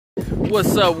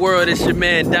What's up, world? It's your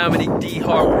man Dominic D.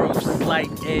 Hargrove,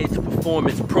 Slight Edge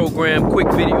Performance Program.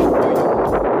 Quick video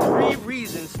for you. 3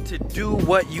 reasons to do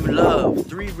what you love.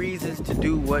 3 reasons to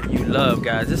do what you love,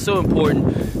 guys. It's so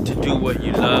important to do what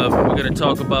you love. We're going to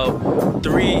talk about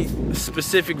 3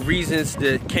 specific reasons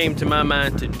that came to my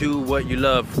mind to do what you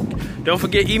love. Don't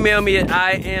forget, email me at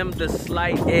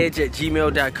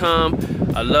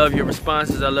iamtheslightedge@gmail.com. I love your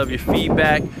responses. I love your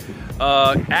feedback.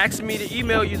 Ask me to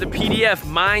email you the PDF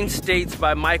Mind States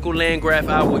by Michael Landgraf.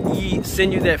 I will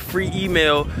send you that free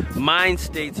email. Mind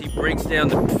States, he breaks down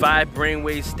the 5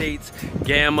 brainwave states: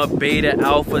 gamma, beta,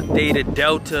 alpha, theta,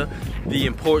 delta. The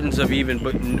importance of even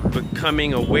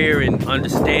becoming aware and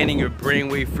understanding your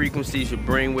brainwave frequencies, your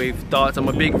brainwave thoughts. I'm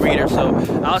a big reader, so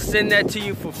I'll send that to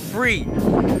you for free.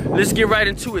 Let's get right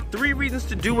into it. 3 reasons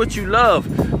to do what you love.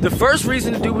 The first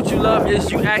reason to do what you love is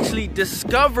you actually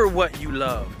discover what you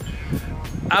love.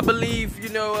 I believe,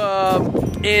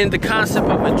 in the concept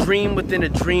of a dream within a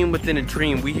dream within a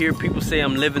dream. We hear people say,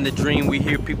 I'm living the dream. We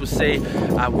hear people say,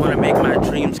 I want to make my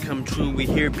dreams come true. We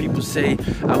hear people say,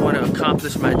 I want to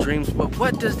accomplish my dreams. But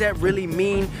what does that really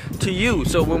mean to you?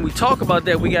 So when we talk about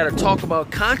that, we got to talk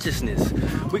about consciousness.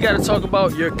 We got to talk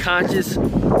about your conscious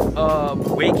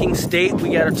waking state.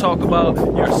 We got to talk about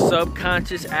your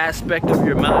subconscious aspect of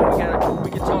your mind.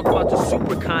 We can talk about the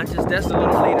superconscious. That's a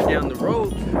little later down the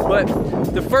road. But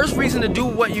the first reason to do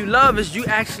what you love is you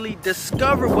actually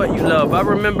discover what you love. I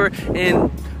remember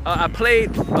I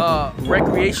played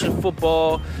recreation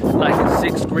football like in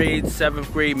 6th grade,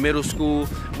 7th grade, middle school.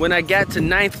 When I got to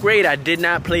 9th grade, I did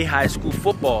not play high school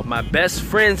football. My best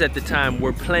friends at the time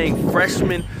were playing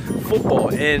freshman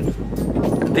football, and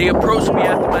they approached me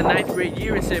after my 9th grade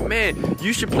year and said, man,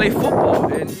 you should play football.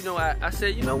 And I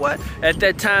said, you know what? At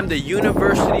that time, the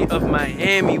University of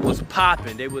Miami was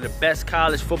popping. They were the best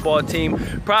college football team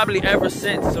probably ever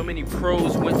since. So many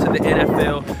pros went to the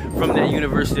NFL from that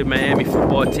University of Miami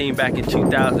football team back in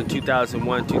 2000,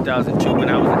 2001, 2002 when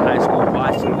I was in high school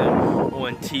watching them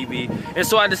on TV. And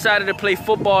so I decided to play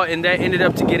football, and that ended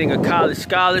up to getting a college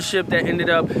scholarship. That ended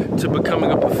up to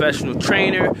becoming a professional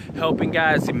trainer, helping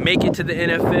guys to make it to the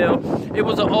NFL. It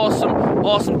was an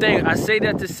awesome thing. I say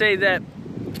that to say that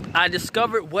I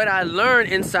discovered what I learned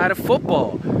inside of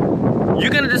football.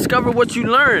 You're gonna discover what you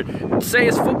learn. Say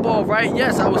it's football, right?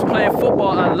 Yes, I was playing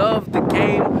football. I love the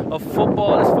game of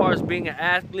football as far as being an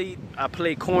athlete. I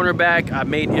played cornerback. I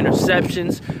made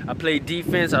interceptions. I played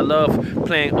defense. I love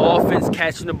playing offense,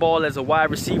 catching the ball as a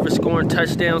wide receiver, scoring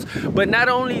touchdowns. But not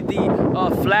only the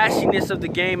flashiness of the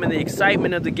game and the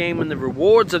excitement of the game and the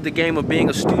rewards of the game of being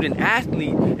a student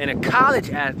athlete and a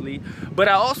college athlete, but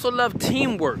I also love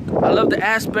teamwork. I love the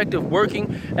aspect of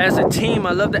working as a team.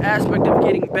 I love the aspect of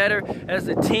getting better as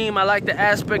a team. I like the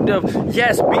aspect of,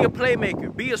 yes, be a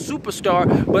playmaker, be a superstar,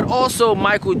 but also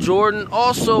Michael Jordan,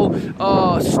 also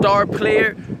star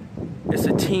player. It's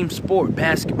a team sport.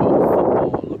 Basketball,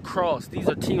 football, lacrosse, these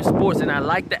are team sports, and I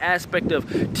like the aspect of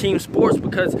team sports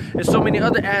because there's so many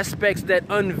other aspects that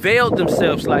unveiled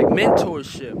themselves, like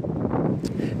mentorship,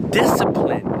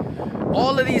 discipline.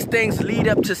 All of these things lead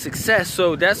up to success.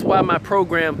 So that's why my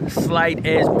program, Slight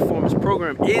Edge Performance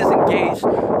Program, is engaged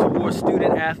towards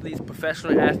student athletes,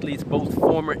 professional athletes, both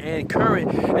former and current.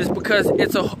 It's because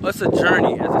it's a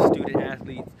journey as a student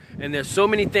athlete. And there's so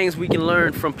many things we can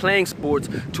learn from playing sports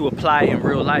to apply in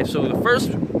real life. So the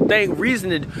first reason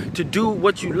to do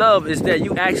what you love is that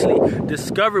you actually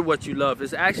discover what you love.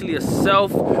 It's actually a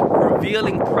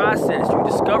self-revealing process. You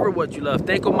discover what you love.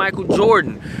 Think of Michael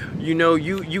Jordan.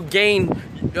 You gain,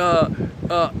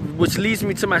 which leads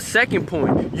me to my second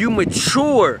point. You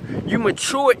mature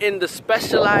in the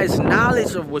specialized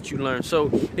knowledge of what you learn. So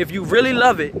if you really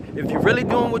love it, if you're really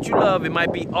doing what you love, it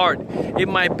might be art. It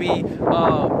might be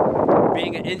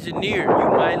being an engineer. You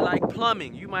might like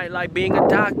plumbing. You might like being a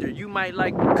doctor. You might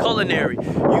like culinary.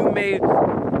 You may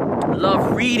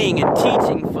love reading and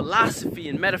teaching philosophy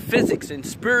and metaphysics and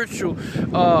spiritual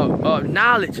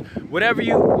knowledge. Whatever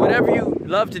you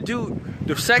love to do,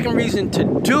 the second reason to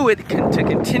do it, to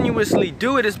continuously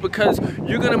do it, is because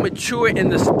you're going to mature in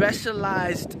the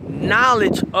specialized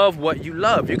knowledge of what you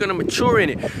love. You're going to mature in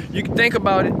it. You can think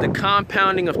about it, the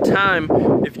compounding of time.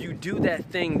 If you do that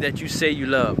thing that you say you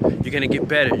love, you're going to get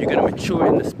better. You're going to mature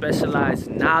in the specialized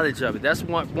knowledge of it. That's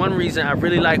one reason I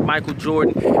really like Michael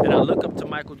Jordan, and I look up to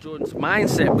Michael Jordan's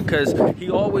mindset, because he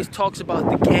always talks about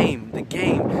the game,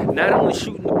 not only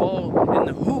shooting the ball in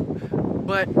the hoop,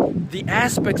 but the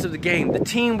aspects of the game, the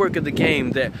teamwork of the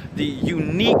game, the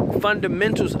unique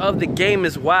fundamentals of the game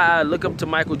is why I look up to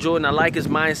Michael Jordan. I like his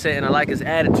mindset and I like his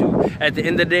attitude. At the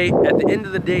end of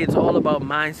the day, it's all about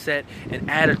mindset and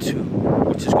attitude.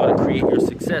 which is going to create your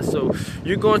success. So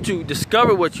you're going to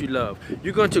discover what you love.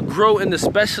 You're going to grow in the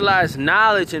specialized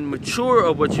knowledge and mature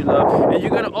of what you love. And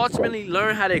you're going to ultimately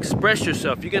learn how to express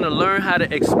yourself. You're going to learn how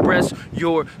to express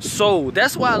your soul.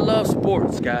 That's why I love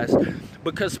sports, guys.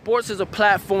 Because sports is a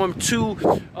platform to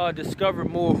discover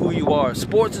more who you are.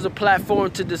 Sports is a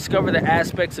platform to discover the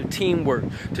aspects of teamwork,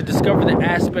 to discover the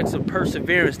aspects of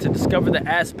perseverance, to discover the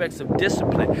aspects of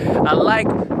discipline. I like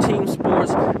team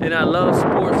sports and I love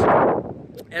sports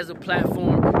as a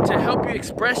platform to help you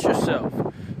express yourself.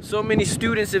 So many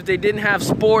students, if they didn't have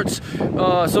sports,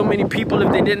 so many people,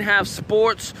 if they didn't have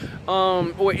sports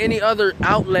or any other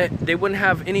outlet, they wouldn't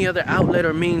have any other outlet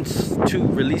or means to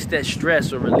release that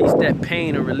stress or release that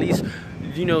pain or release,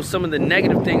 you know, some of the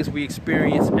negative things we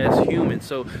experience as humans.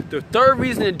 So the third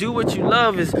reason to do what you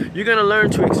love is you're going to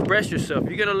learn to express yourself.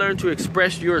 You're going to learn to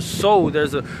express your soul.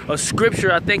 There's a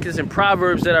scripture, I think it's in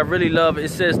Proverbs, that I really love.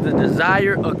 It says the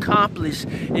desire accomplished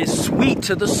is sweet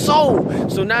to the soul.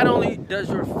 So not only does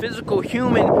your physical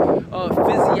human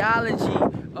physiology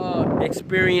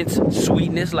experience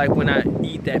sweetness, like when I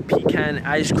eat that pecan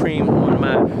ice cream on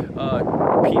my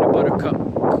peanut butter cup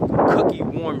cookie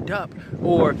warmed up,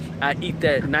 or I eat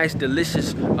that nice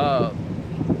delicious T-bone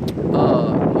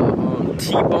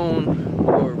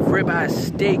or ribeye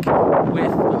steak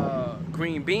with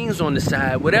green beans on the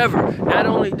side, whatever. Not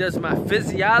only does my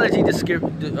physiology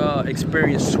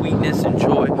experience sweetness and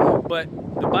joy, but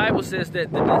the Bible says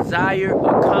that the desire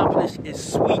accomplished is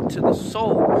sweet to the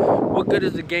soul. What good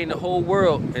is to gain the whole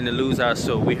world and to lose our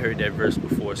soul? We heard that verse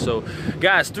before. So,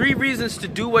 guys, 3 reasons to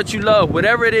do what you love.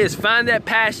 Whatever it is, find that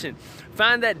passion.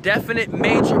 Find that definite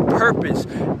major purpose.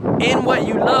 In what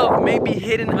you love may be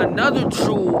hidden another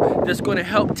jewel that's going to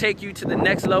help take you to the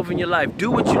next level in your life. Do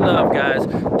what you love, guys.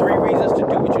 3 reasons to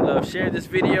do what you love. Share this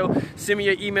video. Send me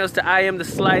your emails to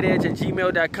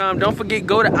iamtheslightedge@gmail.com. Don't forget,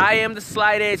 go to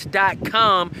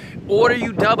iamtheslightedge.com. Order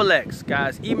you XX,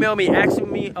 guys. Email me asking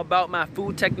me about my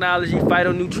food technology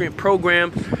phytonutrient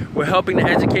program. We're helping to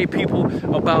educate people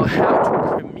about how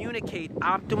to communicate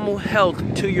optimal health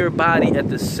to your body at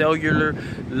the cellular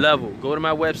level. Go to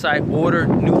my website, order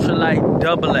Nutrilite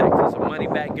XX. There's a money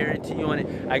back guarantee on it.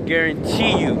 I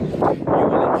guarantee you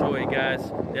will enjoy it, guys.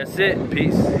 That's it.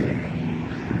 Peace.